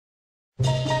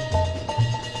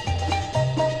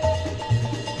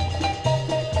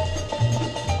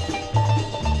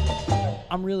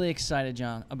I'm really excited,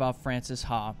 John, about Francis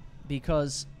Ha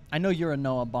because I know you're a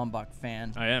Noah Baumbach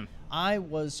fan. I am. I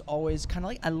was always kind of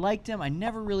like, I liked him. I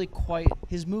never really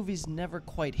his movies never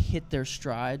quite hit their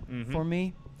stride for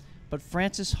me. But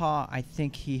Francis Ha, I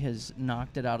think he has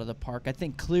knocked it out of the park. I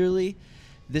think clearly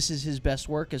this is his best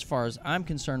work as far as I'm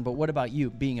concerned. But what about you,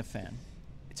 being a fan?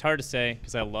 It's hard to say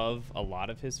because I love a lot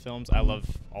of his films. I love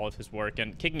all of his work.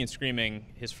 And Kicking and Screaming,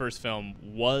 his first film,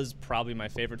 was probably my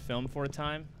favorite film for a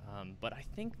time. But I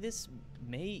think this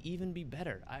may even be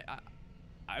better.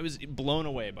 I was blown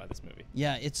away by this movie.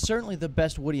 Yeah, it's certainly the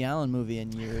best Woody Allen movie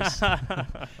in years.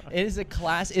 It is a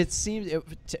class. It seems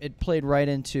it played right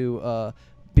into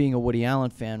being a Woody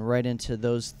Allen fan, right into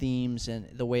those themes and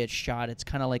the way it's shot. It's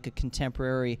kind of like a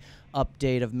contemporary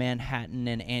update of Manhattan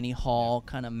and Annie Hall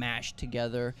kind of mashed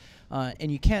together.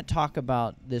 And you can't talk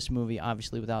about this movie,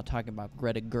 obviously, without talking about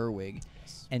Greta Gerwig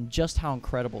and just how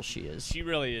incredible she is. She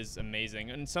really is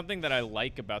amazing. And something that I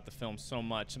like about the film so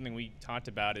much, something we talked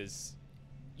about, is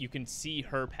you can see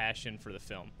her passion for the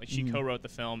film. Like, she co-wrote the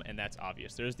film, and that's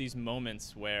obvious. There's these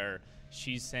moments where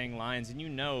she's saying lines, and you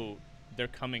know they're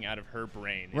coming out of her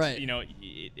brain. Right. You know, and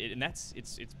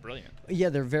it's brilliant. Yeah,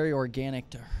 they're very organic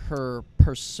to her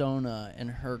persona and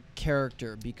her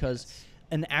character because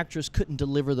an actress couldn't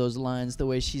deliver those lines the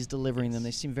way she's delivering them.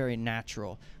 They seem very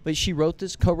natural. But she co-wrote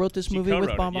this movie with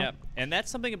Baumbach? Yeah, and that's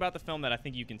something about the film that I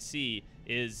think you can see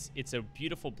is it's a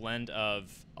beautiful blend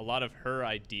of a lot of her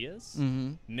ideas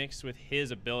mixed with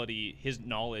his ability, his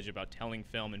knowledge about telling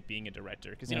film and being a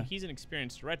director. Because, you know, he's an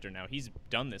experienced director now. He's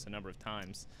done this a number of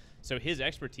times. So his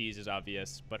expertise is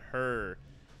obvious, but her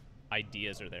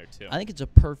ideas are there too. I think it's a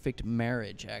perfect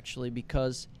marriage, actually,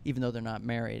 because even though they're not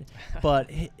married, but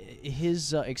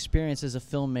his experience as a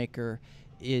filmmaker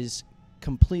is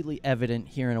completely evident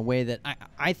here in a way that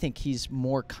I think he's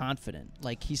more confident.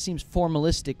 Like, he seems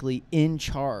formalistically in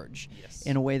charge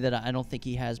in a way that I don't think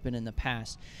he has been in the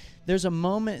past. There's a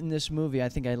moment in this movie, I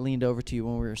think I leaned over to you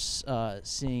when we were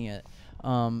seeing it,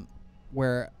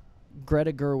 where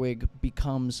Greta Gerwig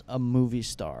becomes a movie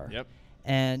star. Yep.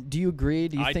 And do you agree?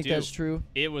 Do you think that's true?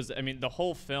 It was, I mean, the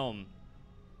whole film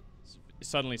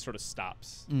suddenly sort of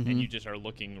stops, and you just are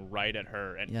looking right at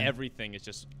her, and everything is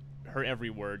just her every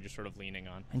word you're sort of leaning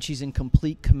on. And she's in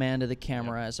complete command of the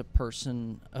camera as a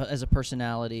person, as a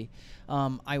personality.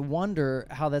 I wonder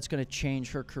how that's going to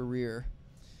change her career.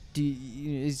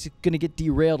 Is it going to get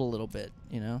derailed a little bit,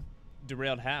 you know?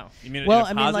 Derailed how? You mean well,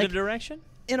 in a positive direction?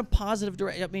 In a positive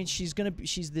direction. I mean, she's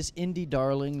this indie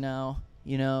darling now,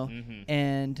 you know,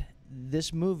 and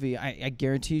this movie, I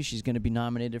guarantee you she's going to be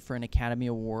nominated for an Academy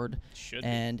Award. Should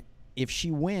and be. If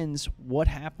she wins, what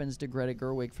happens to Greta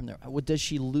Gerwig from there? Does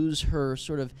she lose her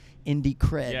sort of indie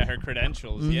cred? Yeah, her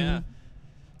credentials, yeah.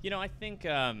 You know, I think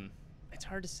it's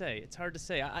hard to say. It's hard to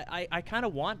say. I kind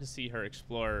of want to see her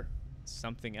explore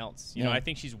something else. You know, I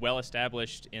think she's well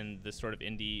established in the sort of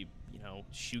indie, you know,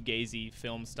 shoegazy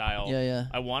film style. Yeah.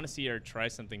 I want to see her try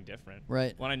something different.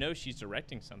 Right. When I know she's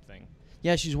directing something.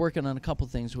 Yeah, she's working on a couple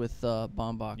things with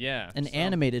Baumbach. Yeah. An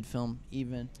animated film,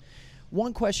 even.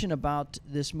 One question about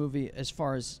this movie as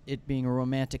far as it being a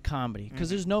romantic comedy, because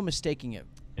there's no mistaking it.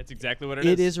 It's exactly what it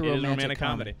is. It is a romantic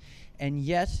comedy. And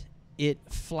yet it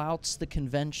flouts the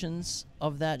conventions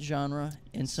of that genre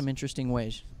in some interesting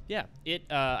ways. Yeah.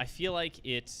 I feel like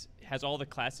it has all the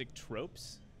classic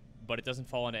tropes, but it doesn't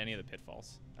fall into any of the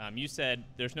pitfalls. You said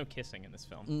there's no kissing in this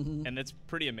film, and that's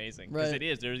pretty amazing because it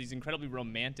is. There are these incredibly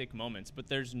romantic moments, but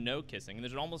there's no kissing, and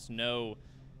there's almost no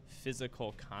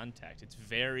physical contact. It's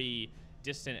very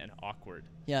distant and awkward.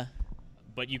 Yeah.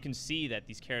 But you can see that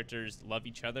these characters love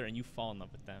each other, and you fall in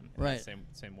love with them in the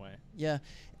same way. Yeah.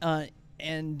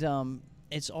 And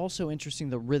it's also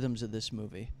interesting the rhythms of this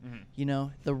movie. You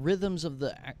know, the rhythms of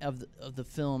the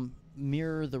film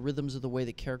mirror the rhythms of the way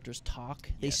the characters talk.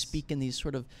 They speak in these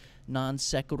sort of non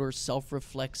sequitur,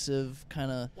 self-reflexive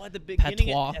kind of at the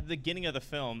beginning of the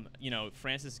film, you know,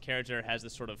 Frances' character has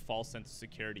this sort of false sense of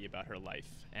security about her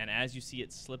life, and as you see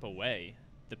it slip away,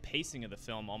 the pacing of the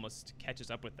film almost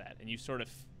catches up with that, and you sort of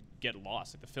get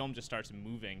lost. Like, the film just starts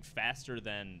moving faster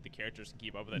than the characters can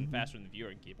keep up with it, and faster than the viewer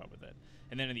can keep up with it.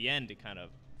 And then in the end, it kind of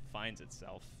finds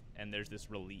itself, and there's this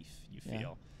relief you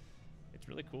feel. It's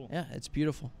really cool. Yeah, it's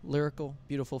beautiful. Lyrical,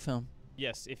 beautiful film.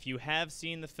 Yes, if you have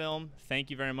seen the film, thank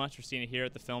you very much for seeing it here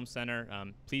at the Film Center.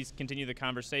 Please continue the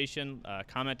conversation.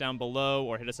 Comment down below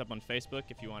or hit us up on Facebook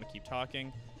if you want to keep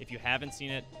talking. If you haven't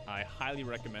seen it, I highly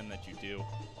recommend that you do.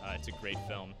 It's a great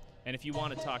film. And if you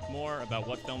want to talk more about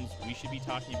what films we should be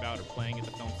talking about or playing at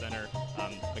the Film Center,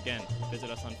 again, visit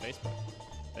us on Facebook.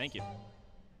 Thank you.